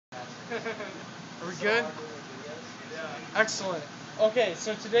Are we good? Excellent. Okay,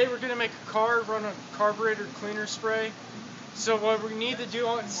 so today we're going to make a car run a carburetor cleaner spray. So what we need to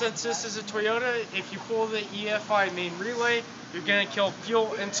do, since this is a Toyota, if you pull the EFI main relay, you're going to kill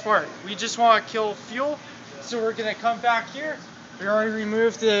fuel and spark. We just want to kill fuel, so we're going to come back here. We already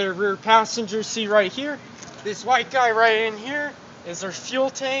removed the rear passenger seat right here. This white guy right in here is our fuel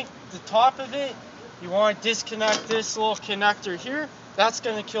tank, the top of it. You want to disconnect this little connector here. That's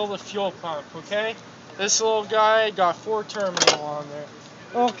going to kill the fuel pump, okay? This little guy got 4 terminals on there.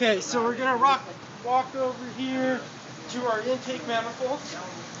 Okay, so we're going to walk over here to our intake manifold.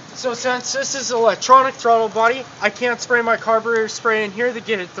 So since this is electronic throttle body, I can't spray my carburetor spray in here to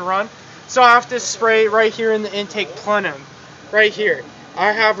get it to run. So I have to spray right here in the intake plenum, right here.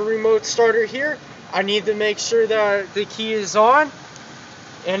 I have a remote starter here. I need to make sure that the key is on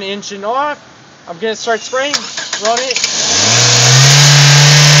and engine off. I'm going to start spraying, run it.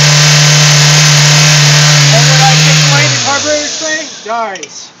 And when I take away the carburetor spray,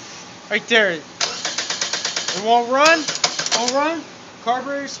 dies. Right there. It won't run,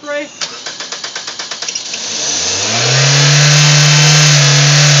 carburetor spray,